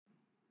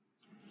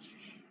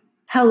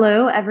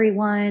Hello,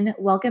 everyone.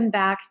 Welcome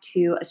back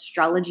to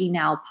Astrology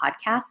Now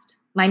podcast.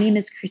 My name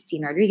is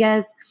Christine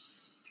Rodriguez.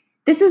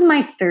 This is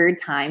my third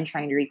time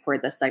trying to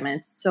record this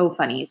segment. It's so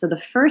funny. So the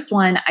first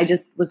one, I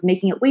just was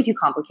making it way too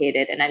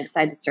complicated and I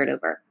decided to start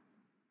over.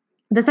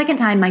 The second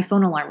time, my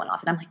phone alarm went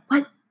off and I'm like,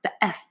 what the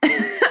F?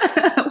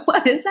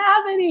 What is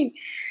happening?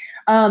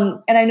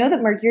 And I know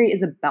that Mercury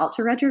is about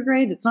to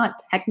retrograde. It's not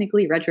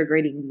technically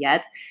retrograding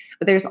yet,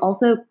 but there's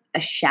also a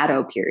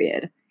shadow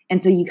period.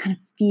 And so you kind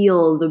of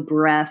feel the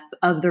breath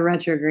of the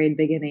retrograde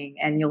beginning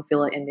and you'll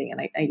feel it ending. And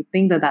I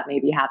think that may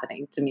be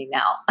happening to me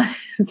now.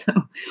 So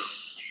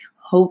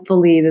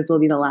hopefully this will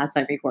be the last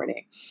time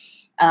recording.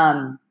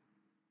 I'm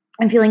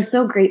feeling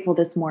so grateful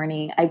this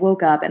morning. I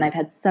woke up and I've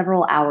had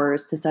several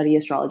hours to study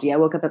astrology. I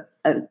woke up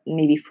at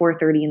maybe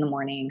 4:30 in the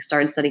morning,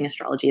 started studying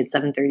astrology at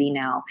 7:30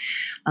 now.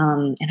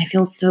 And I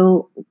feel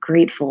so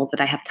grateful that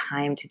I have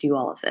time to do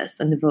all of this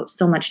and devote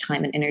so much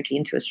time and energy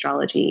into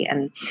astrology.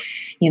 And,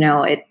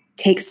 it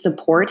takes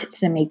support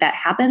to make that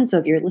happen. So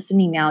if you're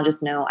listening now,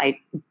 just know I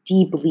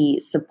deeply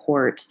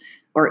support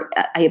or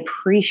I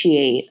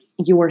appreciate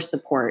your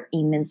support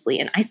immensely.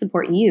 And I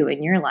support you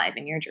in your life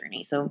and your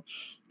journey. So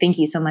thank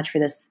you so much for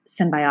this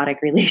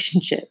symbiotic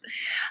relationship.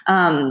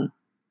 What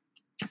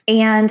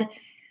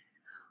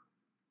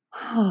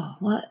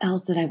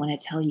else did I want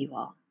to tell you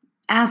all?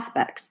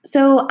 Aspects.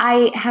 So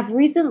I have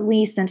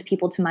recently sent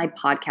people to my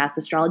podcast,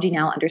 Astrology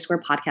Now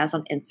 _podcast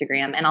on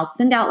Instagram, and I'll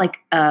send out like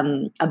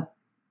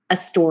a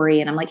story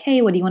and I'm like,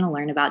 hey, what do you want to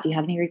learn about? Do you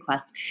have any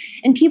requests?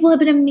 And people have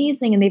been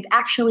amazing and they've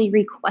actually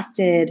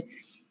requested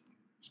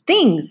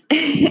things.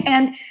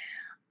 And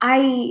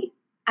I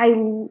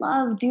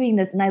love doing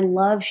this and I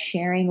love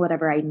sharing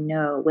whatever I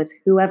know with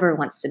whoever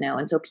wants to know.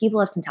 And so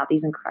people have sent out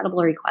these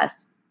incredible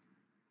requests.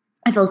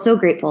 I feel so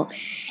grateful.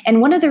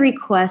 And one of the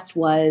requests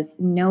was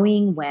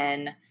knowing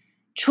when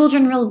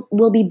children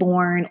will be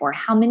born or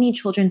how many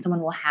children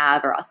someone will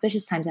have or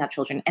auspicious times to have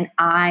children. And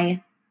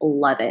I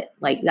love it.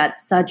 Like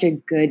that's such a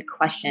good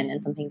question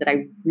and something that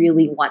I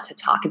really want to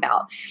talk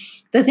about.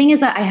 The thing is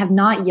that I have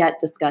not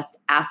yet discussed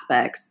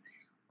aspects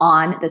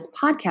on this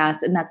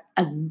podcast, and that's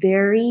a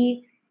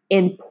very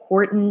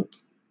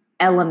important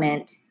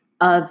element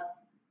of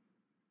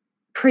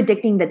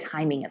predicting the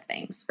timing of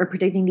things or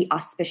predicting the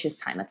auspicious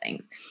time of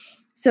things.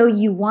 So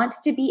you want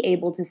to be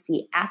able to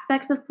see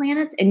aspects of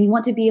planets and you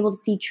want to be able to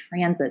see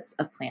transits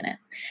of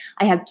planets.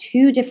 I have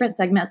 2 different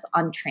segments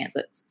on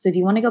transits. So if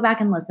you want to go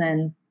back and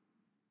listen,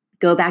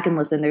 go back and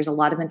listen. There's a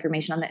lot of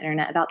information on the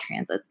internet about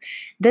transits.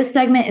 This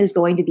segment is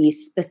going to be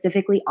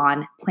specifically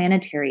on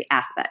planetary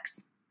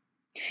aspects.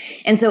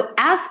 And so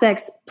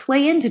aspects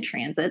play into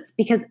transits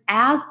because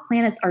as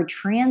planets are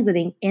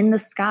transiting in the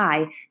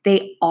sky,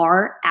 they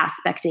are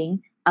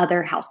aspecting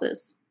other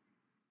houses.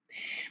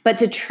 But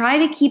to try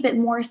to keep it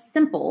more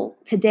simple,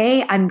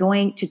 today I'm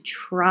going to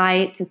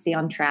try to stay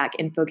on track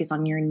and focus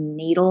on your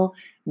natal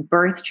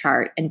birth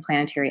chart and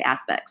planetary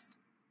aspects.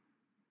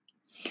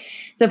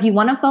 So if you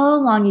want to follow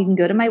along, you can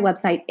go to my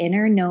website,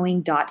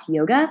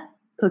 innerknowing.yoga,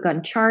 click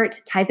on chart,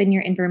 type in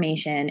your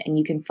information, and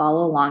you can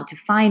follow along to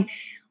find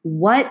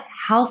what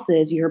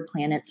houses your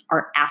planets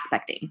are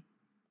aspecting.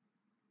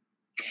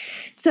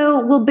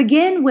 So we'll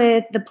begin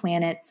with the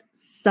planets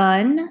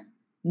Sun,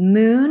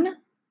 Moon,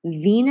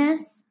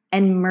 Venus,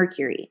 and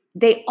Mercury.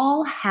 They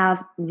all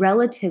have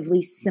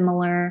relatively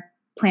similar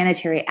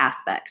planetary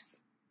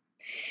aspects.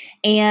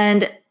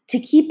 And to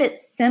keep it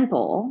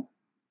simple,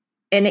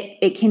 and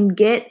it can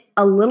get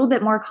a little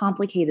bit more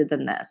complicated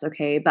than this,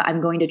 okay? But I'm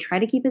going to try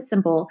to keep it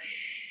simple.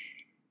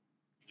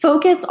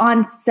 Focus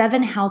on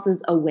 7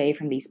 houses away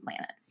from these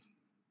planets.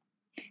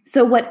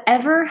 So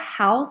whatever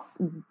house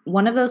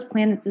one of those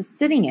planets is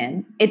sitting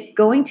in, it's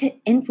going to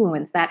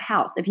influence that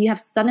house. If you have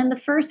Sun in the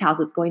 1st house,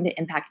 it's going to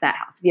impact that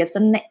house. If you have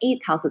Sun in the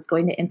 8th house, it's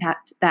going to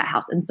impact that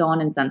house, and so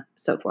on and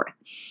so forth.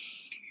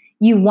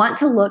 You want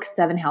to look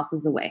 7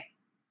 houses away.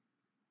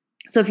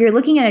 So if you're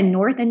looking at a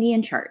North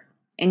Indian chart,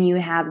 and you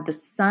have the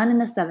Sun in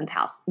the 7th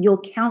house,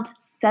 you'll count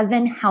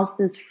 7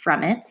 houses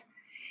from it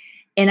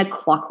in a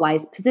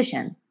clockwise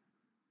position.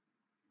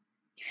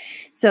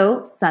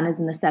 So Sun is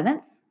in the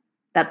 7th.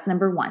 That's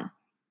number 1.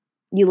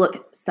 You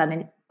look Sun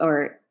in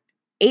or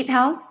 8th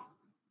house,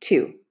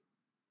 2.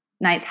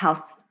 9th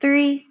house,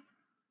 3.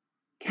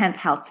 10th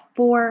house,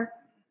 4.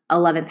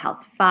 11th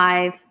house,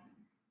 5.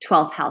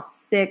 12th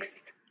house,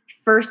 6th.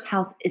 1st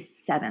house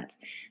is 7th.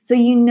 So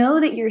you know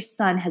that your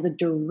Sun has a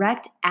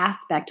direct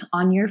aspect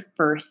on your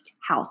 1st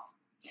house.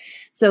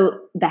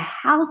 So the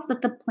house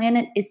that the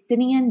planet is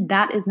sitting in,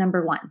 that is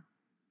number 1.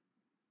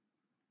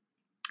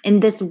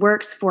 And this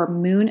works for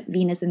Moon,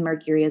 Venus, and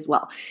Mercury as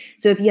well.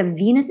 So if you have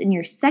Venus in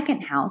your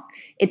 2nd house,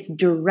 it's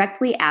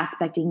directly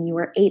aspecting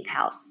your 8th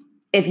house.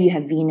 If you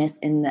have Venus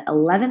in the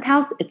 11th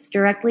house, it's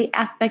directly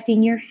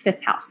aspecting your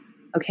 5th house.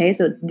 Okay,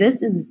 so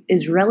this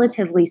is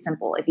relatively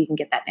simple if you can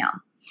get that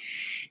down.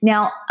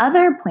 Now,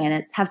 other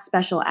planets have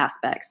special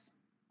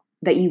aspects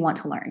that you want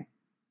to learn.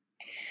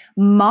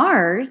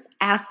 Mars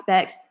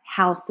aspects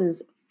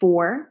houses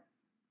 4,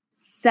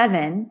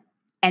 7,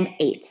 and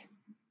 8.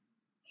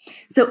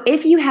 So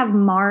if you have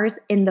Mars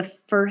in the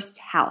first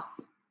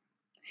house,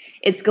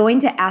 it's going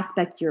to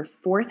aspect your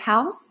fourth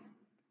house,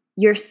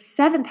 your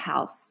seventh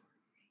house,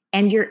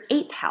 and your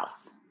eighth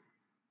house.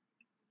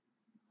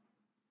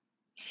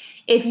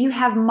 If you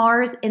have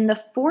Mars in the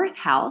fourth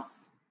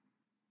house,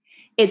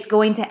 it's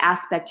going to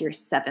aspect your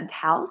seventh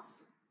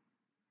house,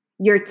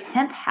 your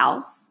 10th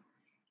house,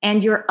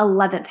 and your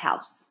 11th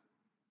house.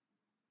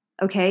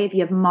 Okay, if you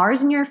have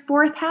Mars in your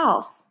fourth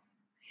house,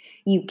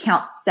 you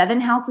count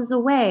 7 houses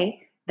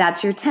away,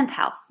 that's your 10th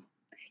house.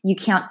 You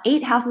count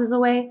 8 houses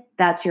away,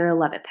 that's your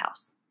 11th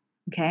house.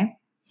 Okay?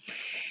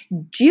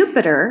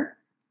 Jupiter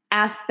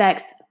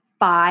aspects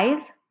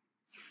 5,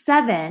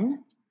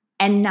 7,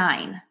 and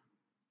 9.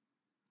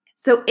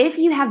 So if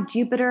you have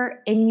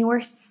Jupiter in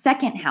your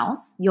second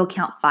house, you'll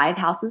count 5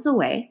 houses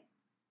away.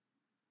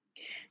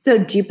 So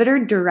Jupiter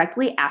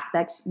directly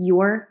aspects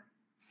your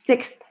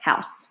 6th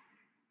house.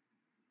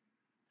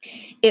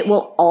 It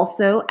will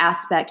also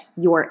aspect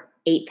your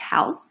 8th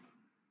house.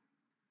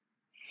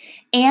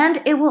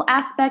 And it will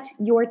aspect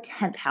your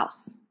 10th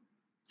house.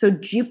 So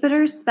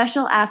Jupiter's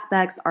special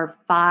aspects are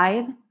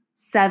 5,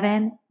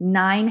 7,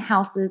 9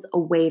 houses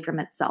away from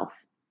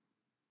itself.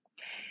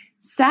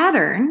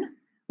 Saturn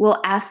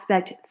will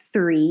aspect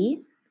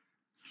 3,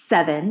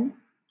 7,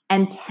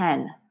 and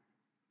 10.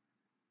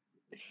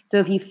 So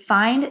if you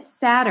find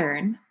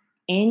Saturn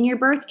in your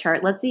birth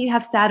chart, let's say you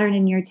have Saturn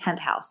in your 10th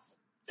house.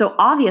 So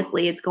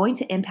obviously it's going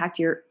to impact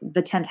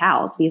the 10th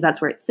house because that's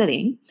where it's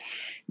sitting.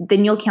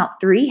 Then you'll count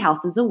 3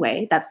 houses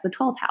away. That's the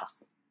 12th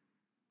house.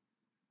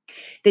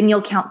 Then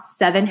you'll count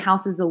 7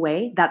 houses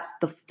away. That's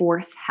the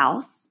 4th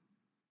house.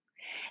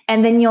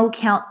 And then you'll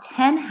count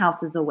 10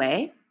 houses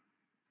away.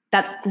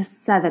 That's the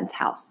 7th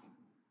house.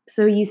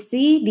 So you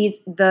see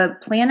the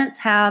planets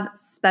have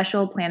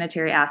special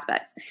planetary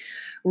aspects.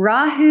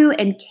 Rahu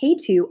and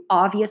Ketu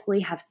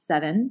obviously have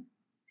 7,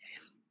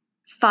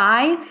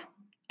 5,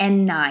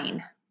 and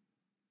 9.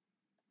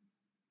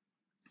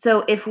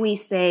 So if we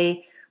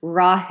say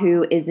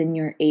Rahu is in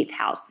your 8th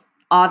house,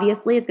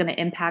 obviously it's going to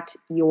impact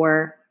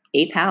your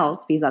 8th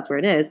house because that's where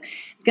it is.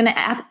 It's going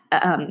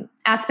to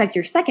aspect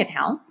your 2nd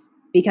house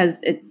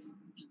because it's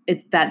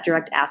that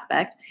direct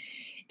aspect.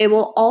 It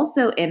will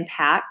also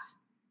impact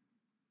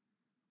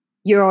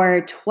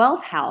your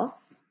 12th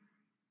house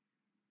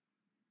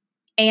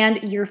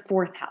and your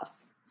 4th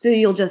house. So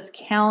you'll just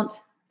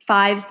count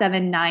 5,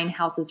 7, 9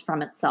 houses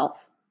from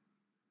itself.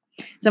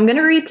 So I'm going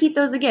to repeat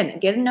those again.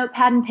 Get a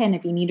notepad and pen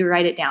if you need to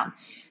write it down.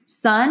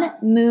 Sun,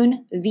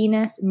 Moon,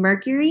 Venus,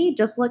 Mercury,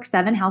 just look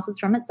 7 houses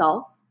from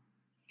itself.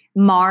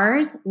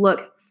 Mars,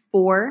 look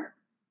 4,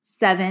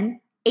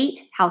 7, 8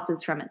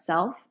 houses from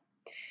itself.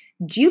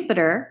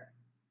 Jupiter,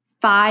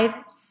 5,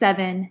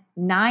 7,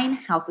 9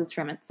 houses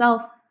from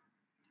itself.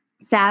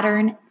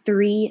 Saturn,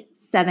 3,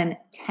 7,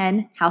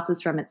 10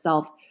 houses from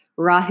itself.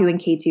 Rahu and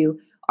Ketu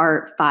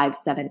are 5,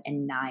 7,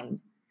 and 9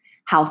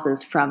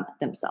 houses from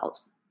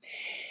themselves.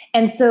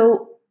 And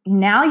so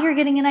now you're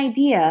getting an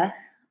idea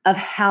of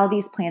how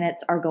these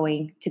planets are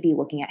going to be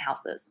looking at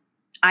houses.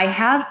 I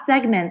have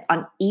segments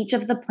on each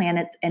of the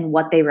planets and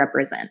what they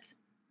represent.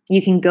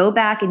 You can go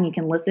back and you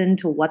can listen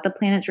to what the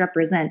planets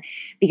represent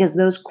because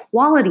those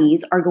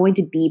qualities are going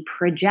to be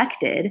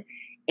projected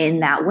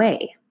in that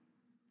way.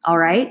 All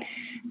right?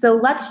 So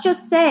let's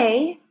just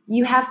say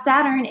you have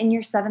Saturn in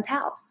your 7th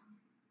house.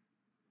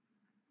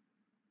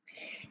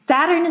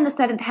 Saturn in the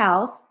 7th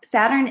house,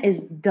 Saturn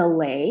is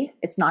delay.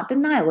 It's not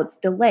denial, it's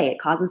delay. It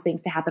causes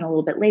things to happen a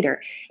little bit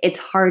later. It's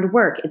hard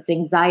work, it's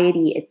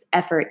anxiety, it's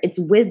effort, it's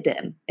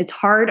wisdom. It's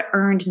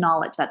hard-earned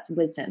knowledge, that's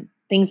wisdom.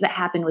 Things that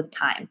happen with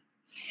time.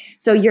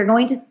 So you're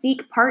going to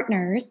seek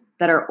partners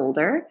that are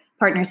older,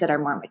 partners that are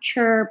more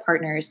mature,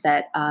 partners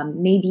that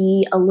may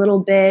be a little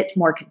bit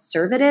more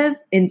conservative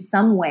in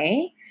some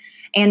way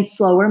and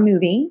slower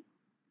moving.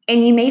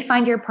 And you may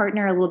find your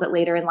partner a little bit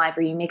later in life,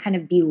 or you may kind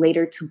of be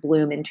later to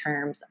bloom in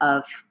terms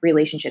of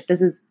relationship.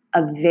 This is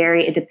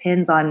it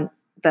depends on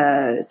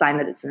the sign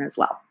that it's in as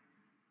well.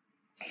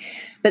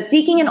 But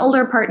seeking an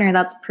older partner,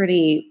 that's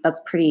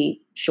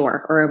pretty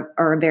sure,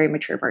 or a very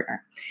mature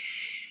partner.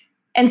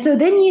 And so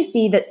then you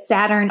see that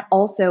Saturn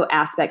also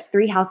aspects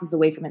 3 houses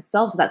away from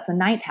itself. So that's the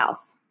 9th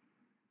house.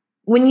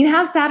 When you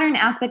have Saturn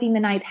aspecting the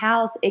 9th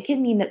house, it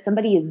can mean that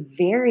somebody is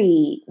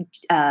very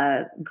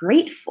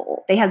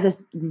grateful. They have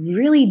this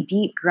really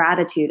deep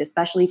gratitude,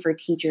 especially for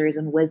teachers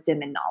and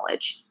wisdom and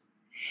knowledge.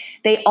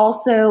 They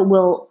also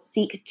will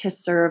seek to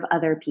serve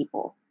other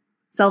people.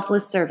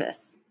 Selfless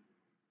service.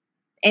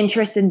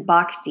 Interest in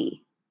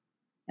bhakti.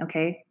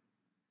 Okay?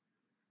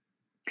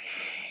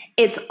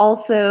 It's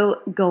also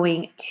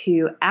going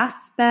to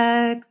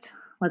aspect,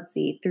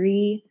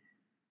 3,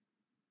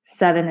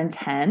 7, and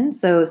 10.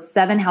 So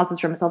 7 houses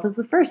from itself is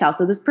the first house.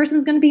 So this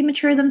person's going to be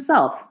mature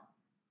themselves.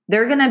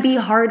 They're going to be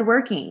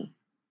hardworking.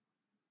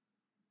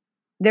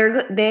 They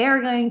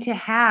are going to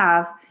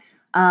have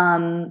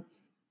a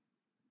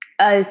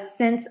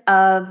sense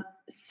of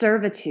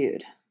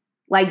servitude.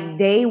 Like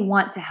they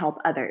want to help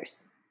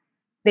others.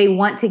 They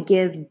want to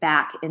give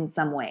back in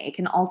some way. It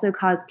can also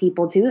cause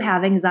people to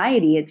have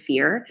anxiety and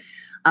fear.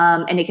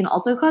 And it can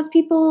also cause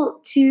people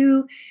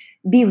to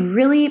be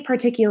really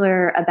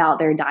particular about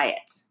their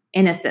diet,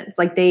 in a sense.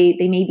 Like they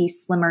may be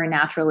slimmer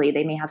naturally.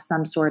 They may have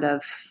some sort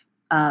of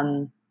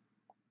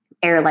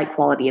air-like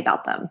quality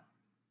about them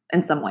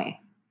in some way.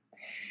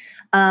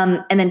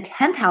 And then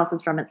 10th house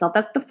is from itself.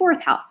 That's the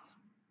 4th house.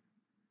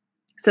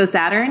 So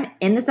Saturn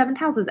in the 7th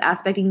house is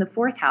aspecting the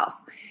 4th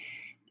house.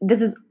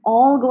 This is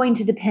all going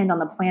to depend on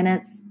the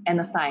planets and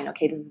the sign.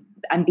 Okay,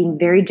 I'm being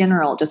very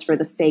general just for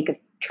the sake of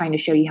trying to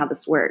show you how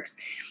this works.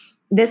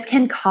 This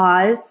can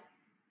cause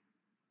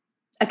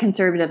a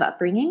conservative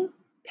upbringing,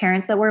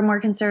 parents that were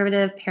more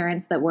conservative,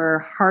 parents that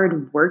were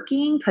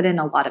hardworking, put in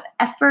a lot of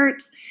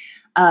effort,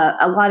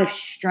 a lot of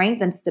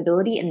strength and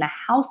stability in the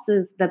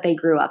houses that they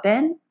grew up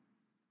in.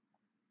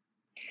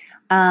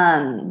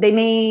 They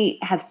may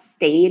have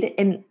stayed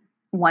in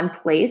one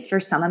place for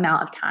some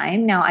amount of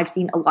time. Now, I've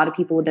seen a lot of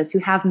people with this who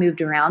have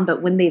moved around,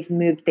 but when they've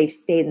moved, they've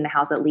stayed in the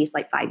house at least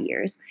like 5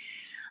 years.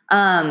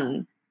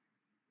 And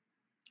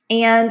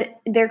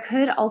there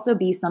could also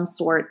be some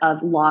sort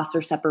of loss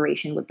or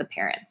separation with the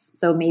parents.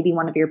 So maybe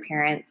one of your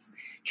parents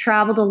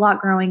traveled a lot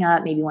growing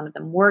up. Maybe one of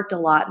them worked a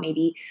lot.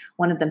 Maybe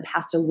one of them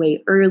passed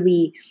away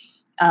early.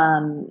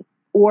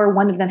 Or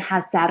one of them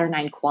has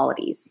Saturnine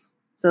qualities.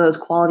 So those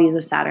qualities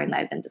of Saturn that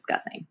I've been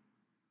discussing.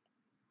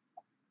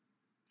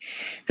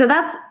 So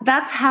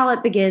that's how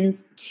it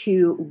begins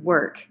to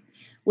work.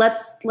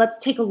 Let's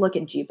take a look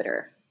at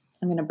Jupiter.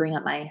 So I'm going to bring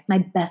up my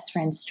best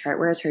friend's chart.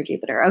 Where is her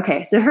Jupiter?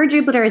 Okay, so her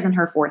Jupiter is in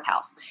her 4th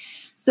house.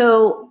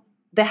 So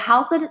the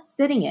house that it's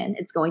sitting in,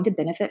 it's going to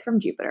benefit from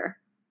Jupiter.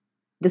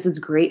 This is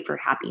great for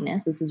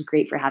happiness. This is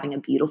great for having a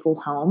beautiful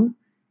home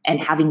and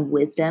having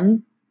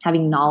wisdom,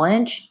 having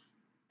knowledge.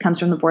 Comes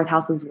from the 4th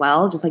house as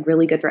well, just like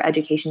really good for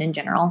education in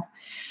general.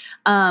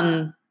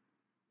 We'll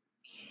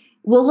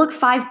look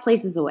 5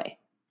 places away.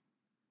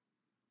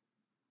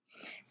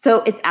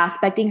 So it's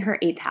aspecting her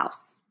 8th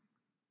house.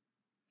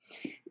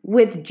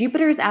 With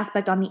Jupiter's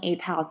aspect on the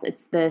 8th house,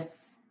 it's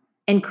this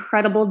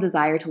incredible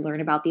desire to learn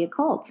about the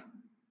occult.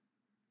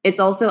 It's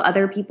also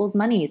other people's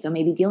money. So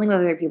maybe dealing with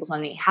other people's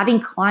money, having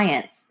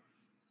clients,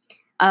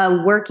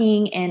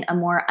 working in a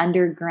more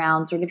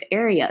underground sort of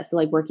area. So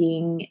like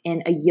working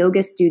in a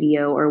yoga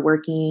studio or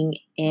working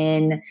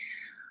in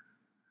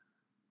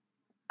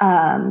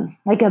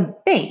like a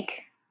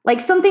bank. Like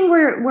something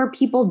where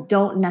people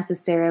don't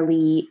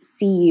necessarily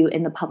see you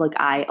in the public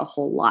eye a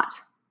whole lot.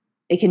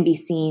 It can be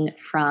seen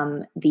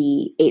from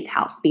the 8th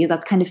house because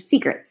that's kind of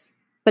secrets.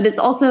 But it's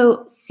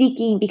also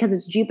seeking, because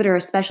it's Jupiter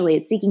especially,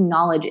 it's seeking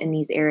knowledge in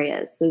these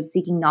areas. So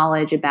seeking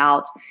knowledge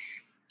about,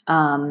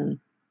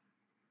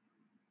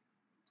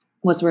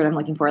 what's the word I'm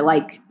looking for?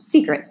 Like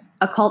secrets,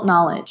 occult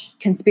knowledge,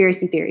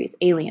 conspiracy theories,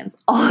 aliens.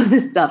 All of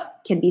this stuff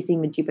can be seen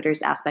with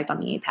Jupiter's aspect on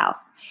the 8th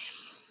house.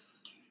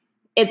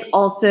 It's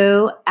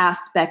also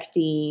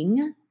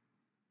aspecting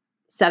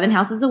 7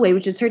 houses away,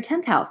 which is her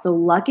 10th house. So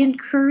luck and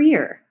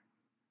career,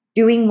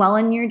 doing well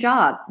in your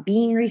job,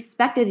 being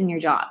respected in your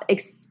job,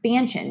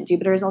 expansion.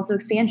 Jupiter is also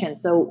expansion.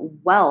 So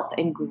wealth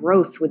and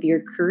growth with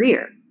your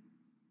career.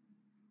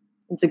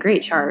 It's a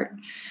great chart.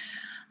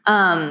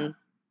 And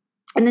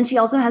then she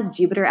also has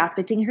Jupiter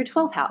aspecting her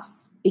 12th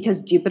house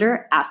because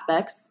Jupiter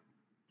aspects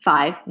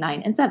 5,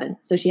 9, and 7.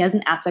 So she has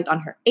an aspect on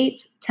her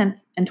 8th,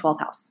 10th, and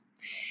 12th house.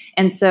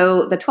 And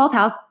so the 12th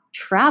house,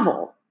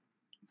 travel,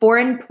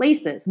 foreign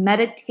places,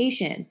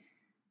 meditation,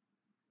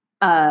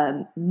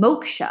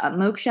 moksha.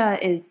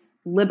 Moksha is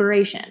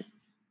liberation.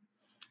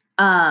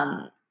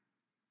 And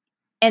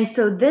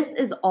so this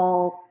is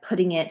all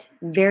putting it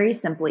very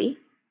simply.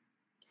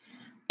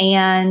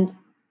 And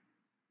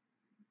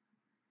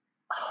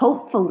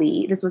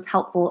hopefully this was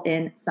helpful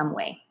in some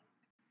way.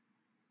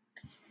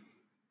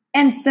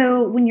 And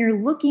so when you're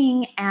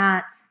looking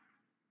at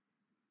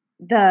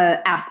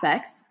the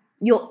aspects,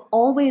 you'll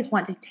always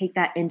want to take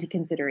that into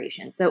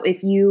consideration. So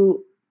if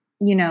you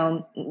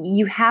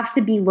have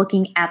to be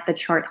looking at the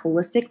chart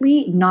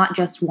holistically, not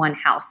just one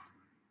house.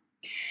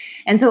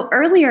 And so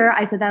earlier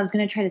I said that I was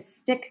going to try to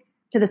stick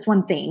to this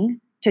one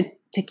thing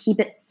to keep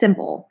it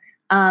simple,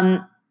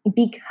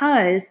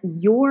 because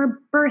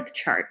your birth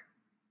chart,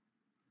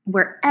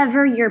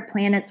 wherever your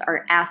planets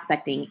are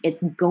aspecting,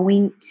 it's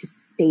going to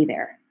stay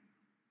there.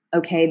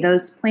 Okay,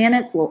 those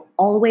planets will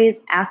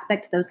always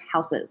aspect those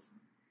houses.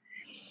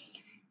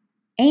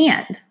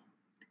 And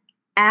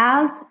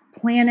as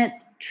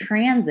planets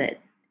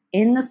transit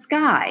in the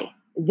sky,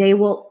 they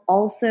will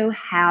also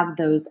have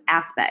those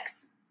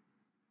aspects.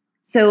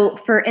 So,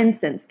 for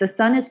instance, the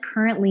sun is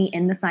currently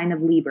in the sign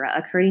of Libra,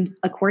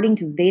 according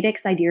to Vedic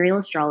sidereal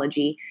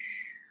astrology,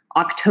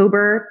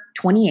 October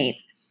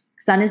 28th,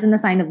 sun is in the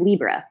sign of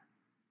Libra.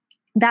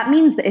 That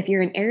means that if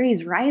you're an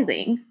Aries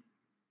rising,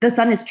 the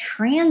sun is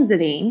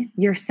transiting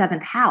your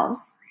 7th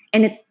house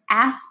and it's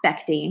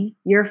aspecting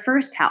your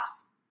 1st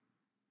house.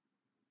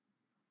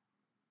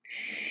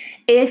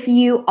 If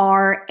you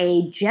are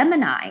a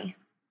Gemini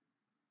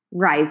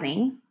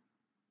rising,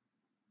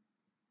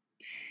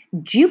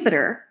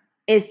 Jupiter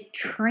is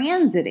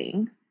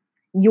transiting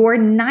your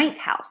ninth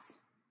house.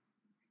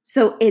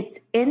 So it's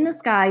in the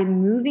sky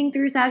moving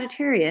through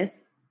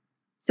Sagittarius.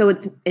 So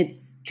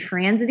it's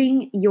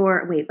transiting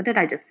your, wait, what did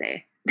I just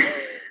say?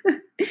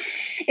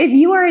 If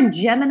you are a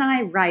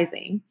Gemini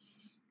rising,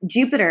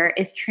 Jupiter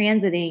is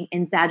transiting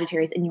in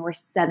Sagittarius in your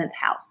 7th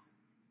house.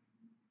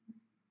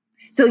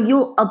 So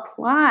you'll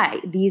apply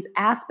these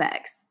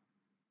aspects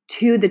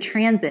to the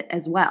transit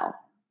as well.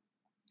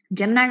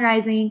 Gemini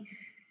rising,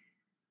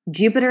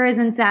 Jupiter is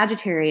in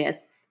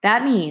Sagittarius.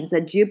 That means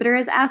that Jupiter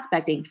is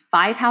aspecting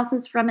 5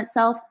 houses from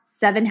itself,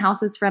 7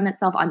 houses from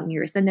itself on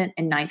your ascendant,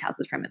 and 9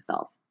 houses from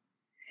itself.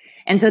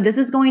 And so this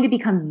is going to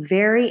become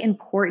very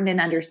important in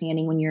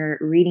understanding when you're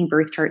reading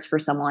birth charts for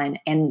someone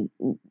and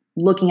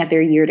looking at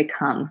their year to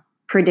come,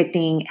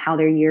 predicting how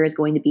their year is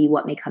going to be,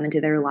 what may come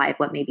into their life,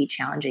 what may be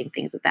challenging,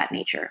 things of that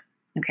nature.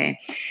 Okay.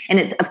 And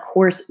it's, of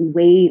course,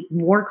 way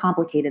more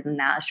complicated than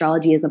that.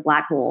 Astrology is a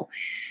black hole,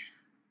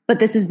 but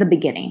this is the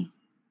beginning.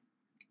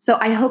 So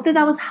I hope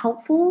that was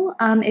helpful.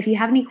 If you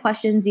have any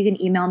questions, you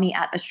can email me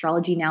at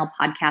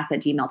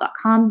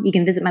astrologynowpodcast@gmail.com. You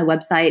can visit my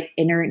website,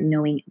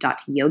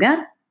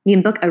 innerknowing.yoga. You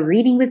can book a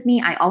reading with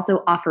me. I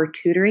also offer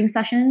tutoring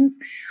sessions.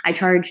 I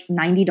charge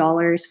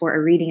 $90 for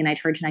a reading, and I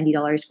charge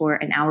 $90 for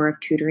an hour of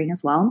tutoring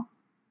as well.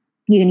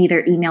 You can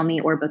either email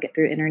me or book it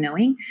through Inner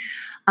Knowing.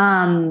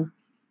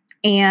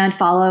 And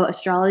follow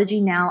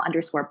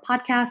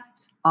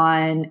astrologynow_podcast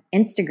on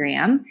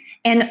Instagram.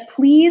 And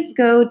please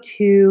go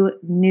to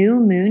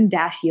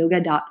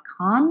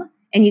newmoon-yoga.com,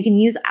 and you can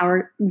use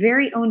our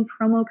very own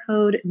promo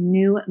code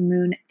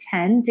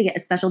NEWMOON10 to get a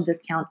special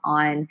discount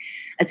on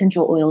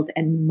essential oils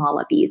and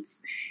mala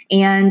beads.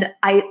 And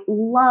I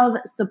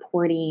love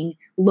supporting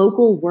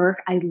local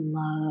work. I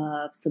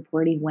love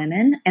supporting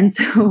women. And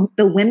so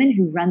the women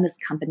who run this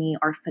company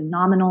are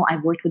phenomenal.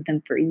 I've worked with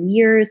them for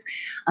years.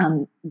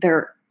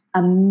 They're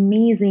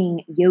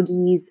amazing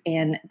yogis,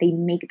 and they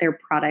make their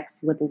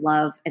products with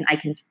love, and I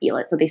can feel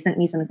it. So they sent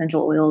me some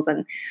essential oils,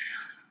 and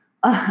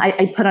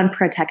I put on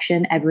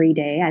protection every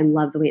day. I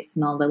love the way it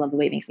smells. I love the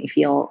way it makes me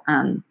feel.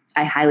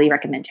 I highly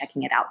recommend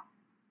checking it out.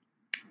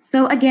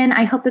 So again,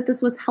 I hope that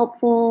this was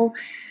helpful,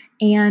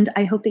 and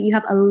I hope that you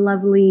have a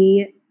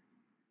lovely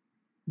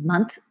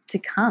month to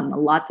come.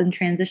 Lots in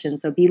transition.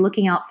 So be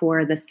looking out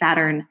for the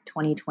Saturn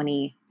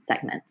 2020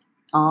 segment.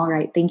 All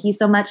right. Thank you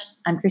so much.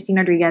 I'm Christine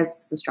Rodriguez.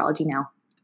 This is Astrology Now.